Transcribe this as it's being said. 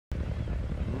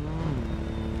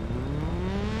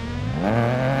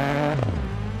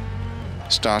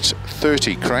Start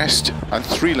 30 crest and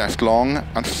 3 left long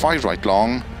and 5 right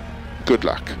long. Good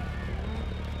luck.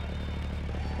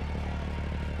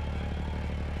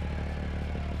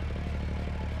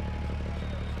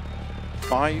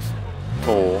 5,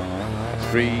 4,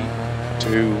 3,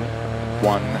 2,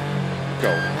 1,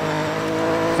 go.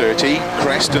 30,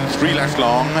 crest and 3 left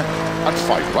long and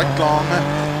 5 right long.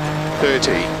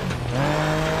 30.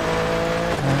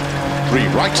 3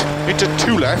 right into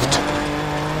 2 left.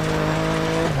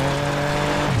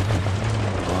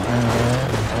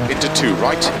 Into 2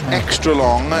 right, extra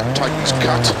long, tightens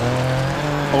cut.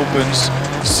 Opens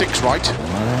 6 right.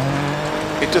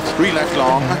 Into 3 left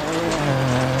long.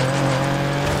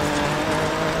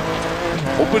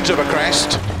 Opens over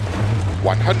crest,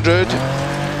 100,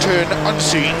 turn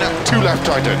unseen, 2 left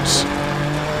tightens.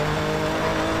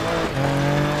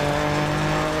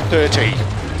 30.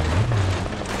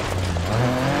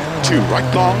 2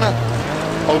 right long,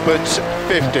 opens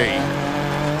 50.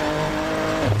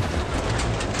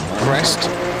 Crest,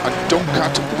 and don't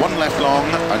cut, 1 left long,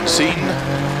 unseen,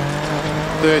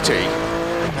 30.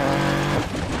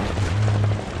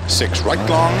 6 right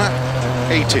long,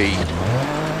 80.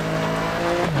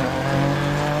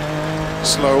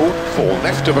 Slow, 4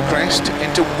 left of a crest,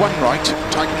 into 1 right,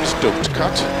 tightens, don't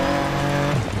cut.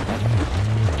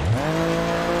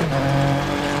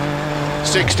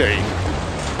 60.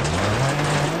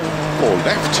 4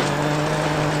 left.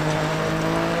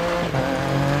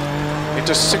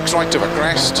 Into 6 right of a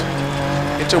crest,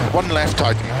 into 1 left,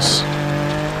 tightens.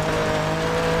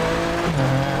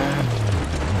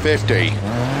 50.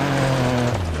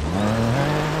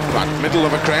 Flat middle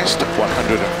of a crest,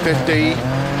 150.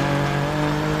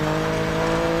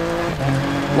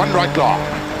 1 right long.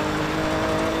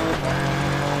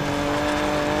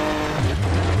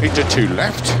 Into 2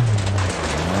 left.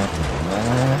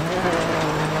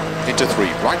 Into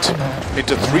 3 right.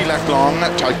 Into 3 left long,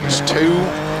 tightens 2.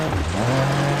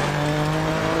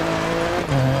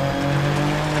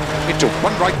 Into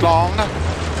 1 right long,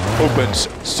 opens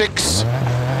 6.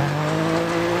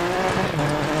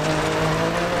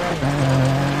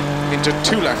 Into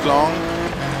 2 left long,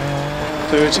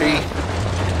 30.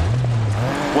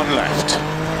 1 left.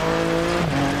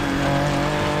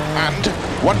 And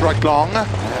 1 right long,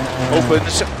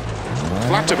 opens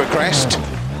flat of a crest,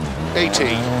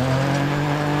 80.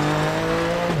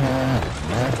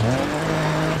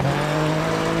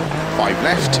 5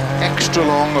 left, extra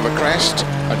long of a crest,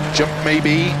 a jump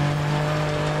maybe,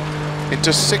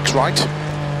 into 6 right,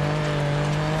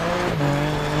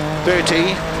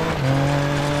 30.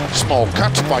 Small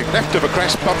cut, 5 left of a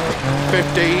crest, bump,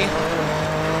 50.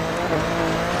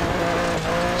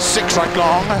 6 right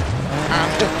long,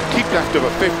 and keep left over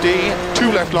 50,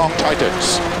 2 left long,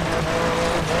 tightens.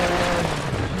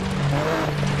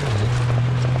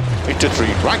 Into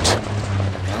 3 right,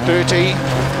 30.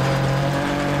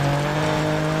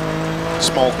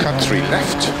 Small cut, 3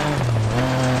 left.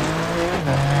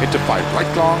 Into 5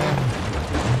 right long,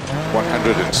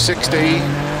 160.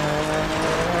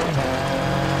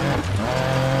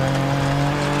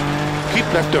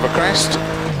 Keep left over crest,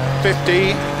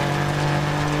 50.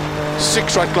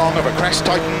 6 right long of a crest,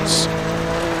 tightens.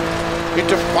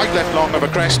 Into 5 left long of a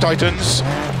crest, tightens.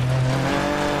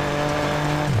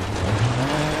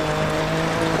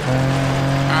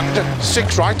 And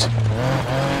 6 right.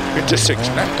 Into 6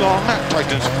 left long,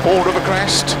 tightens 4 of a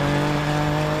crest.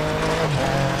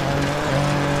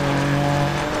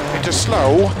 Into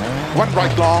slow, 1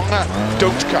 right long,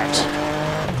 don't cut.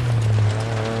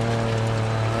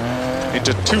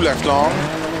 Into 2 left long.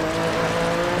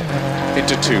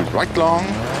 Into 2 right long.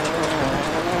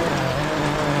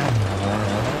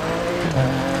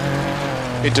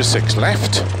 Into 6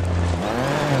 left.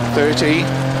 30.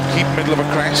 Keep middle of a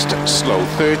crest. Slow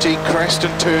 30. Crest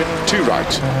and turn 2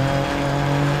 right.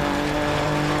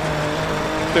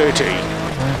 30.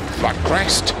 Flat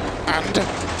crest. And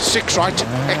 6 right.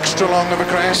 Extra long of a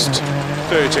crest.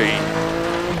 30.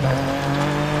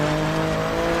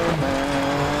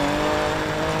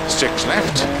 6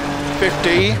 left.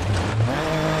 50.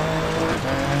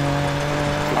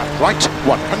 Right,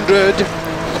 100,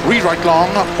 3 right long,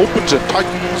 opens and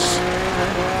tightens,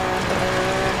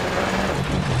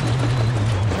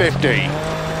 50,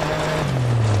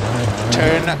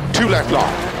 turn 2 left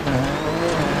long,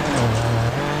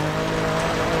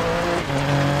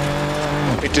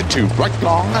 into 2 right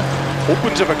long,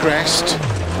 opens of a crest,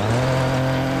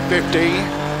 50,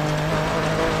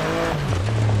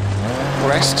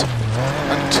 crest,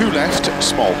 and 2 left,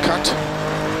 small cut,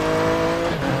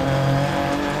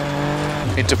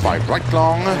 into 5 right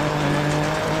long,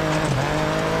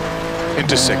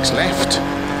 into 6 left,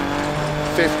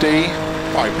 50,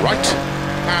 5 right,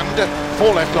 and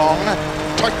 4 left long,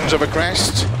 tightens over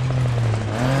crest,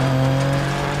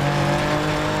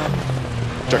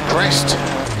 to crest,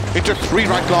 into 3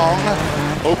 right long,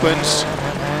 opens,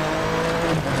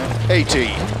 80,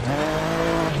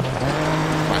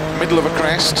 right, middle of a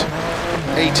crest,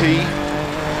 80,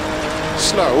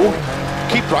 slow,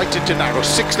 keep right into narrow,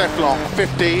 6 left long,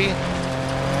 50,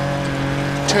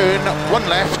 turn, 1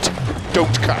 left,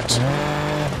 don't cut,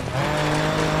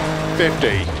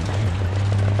 50,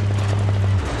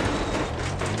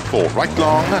 4 right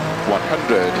long,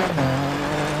 100,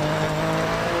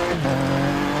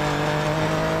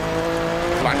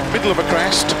 flat middle of a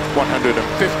crest,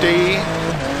 150,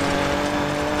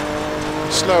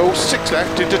 slow, 6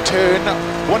 left into turn,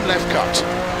 1 left cut,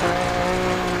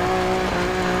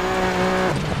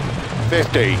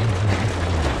 50,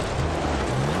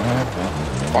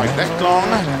 5 left long,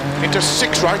 into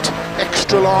 6 right,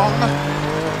 extra long,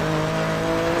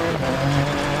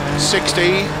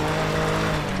 60,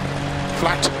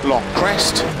 flat long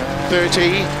crest,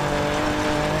 30,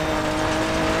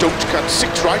 don't cut,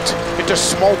 6 right, into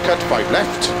small cut, 5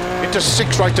 left, into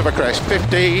 6 right of a crest,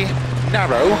 50,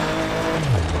 narrow,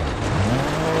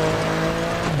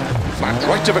 flat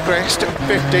right of a crest,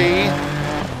 50,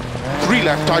 3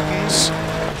 left tightens,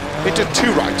 into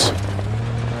 2 right,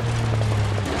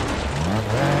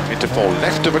 into 4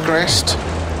 left of a crest,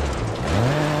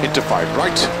 into 5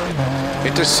 right,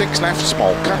 into 6 left,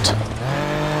 small cut,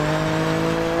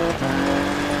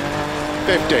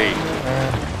 50,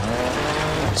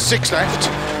 6 left,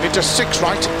 into 6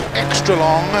 right, extra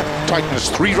long, tightens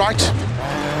 3 right,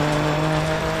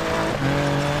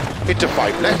 into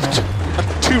 5 left,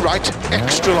 and 2 right,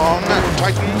 extra long,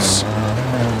 tightens,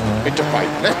 into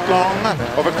 5 left long,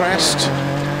 over crest,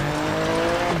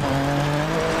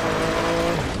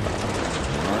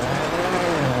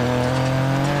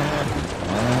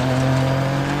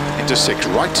 into 6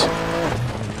 right,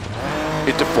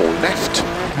 into 4 left,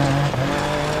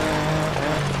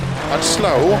 and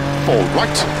slow, 4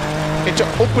 right, into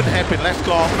open hairpin left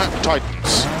long,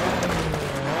 tightens.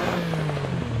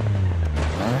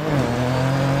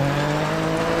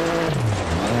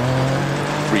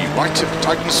 Right,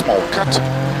 tightens small cut,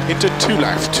 into 2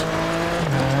 left,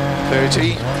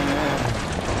 30,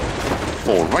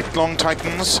 4 right long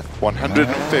tightens,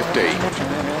 150.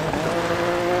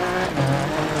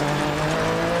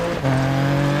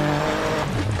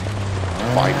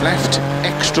 5 left,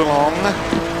 extra long,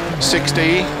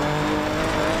 60.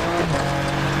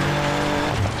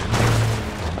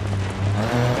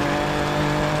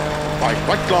 5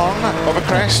 right long, over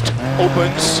crest,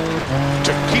 opens,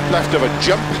 to keep left of a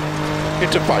jump,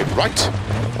 into 5 right,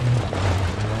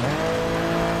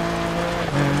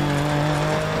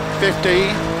 50,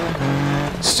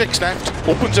 6 left,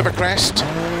 opens of a crest,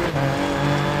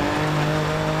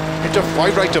 into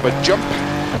 5 right of a jump,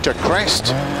 to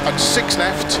crest, and 6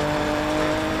 left,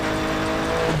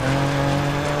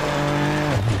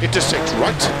 into 6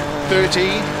 right,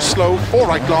 30, slow, 4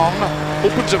 right long,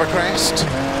 opens of a crest,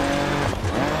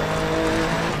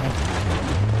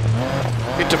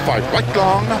 into 5 right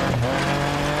long,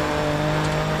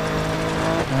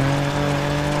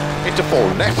 into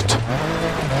 4 left,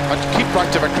 and keep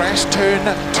right of a crest, turn,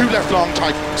 2 left long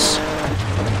tightens,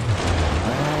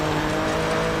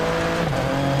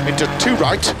 into 2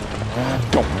 right,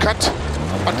 don't cut,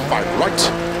 and 5 right,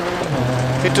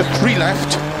 into 3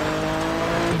 left,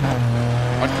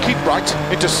 and keep right,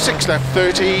 into 6 left,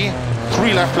 30,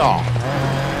 3 left long,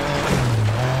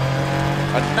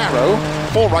 and narrow,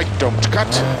 4 right, don't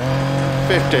cut,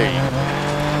 50,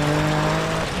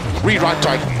 3 right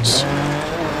tightens,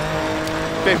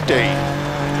 50,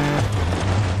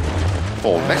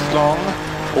 4 left long,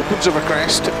 opens of a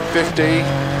crest, 50,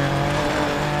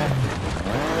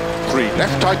 3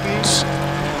 left tightens,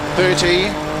 30,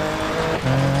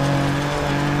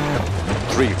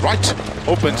 3 right,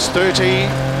 opens 30,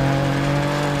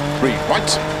 3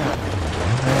 right,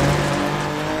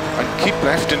 and keep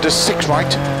left into 6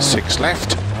 right, 6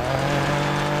 left,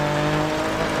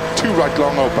 2 right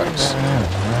long opens,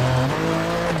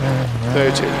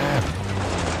 30,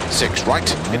 6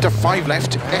 right, into 5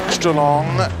 left, extra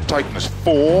long, tightens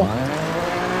 4,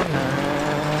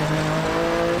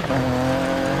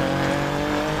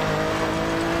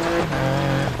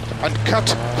 and cut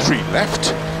 3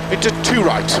 left, into 2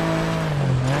 right,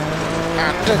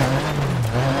 and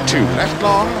 2 left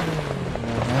long,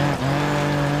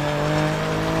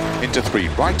 into 3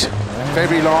 right,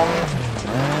 very long,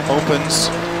 opens,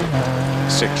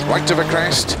 6 right of a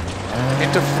crest,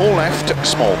 into 4 left,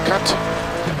 small cut,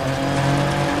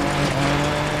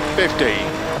 50,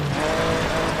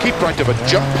 keep right of a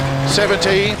jump,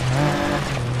 70.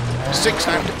 6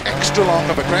 out, extra long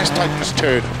of a crest, tightens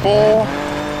turn 4,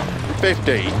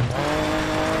 50.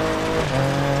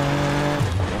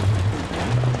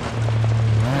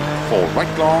 4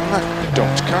 right long,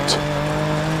 don't cut.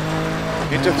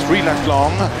 Into 3 left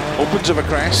long, opens of a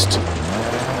crest.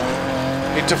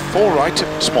 Into 4 right,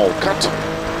 small cut.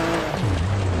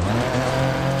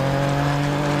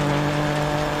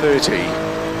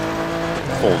 30.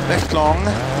 4 left long,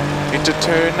 into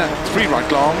turn 3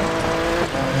 right long.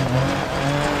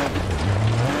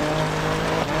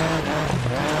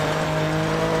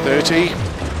 30.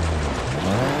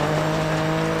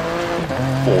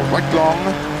 4 right long,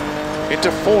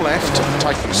 into 4 left,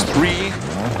 tightens 3.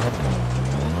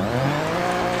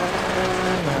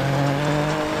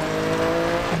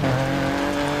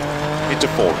 Into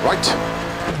 4 right,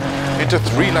 into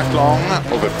 3 left long,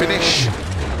 over finish.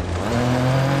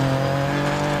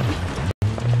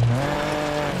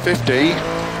 50,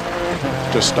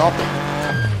 to stop,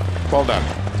 well done.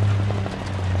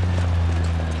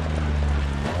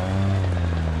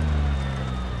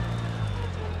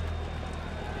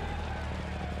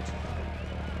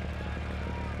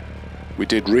 We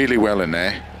did really well in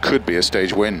there, could be a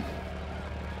stage win.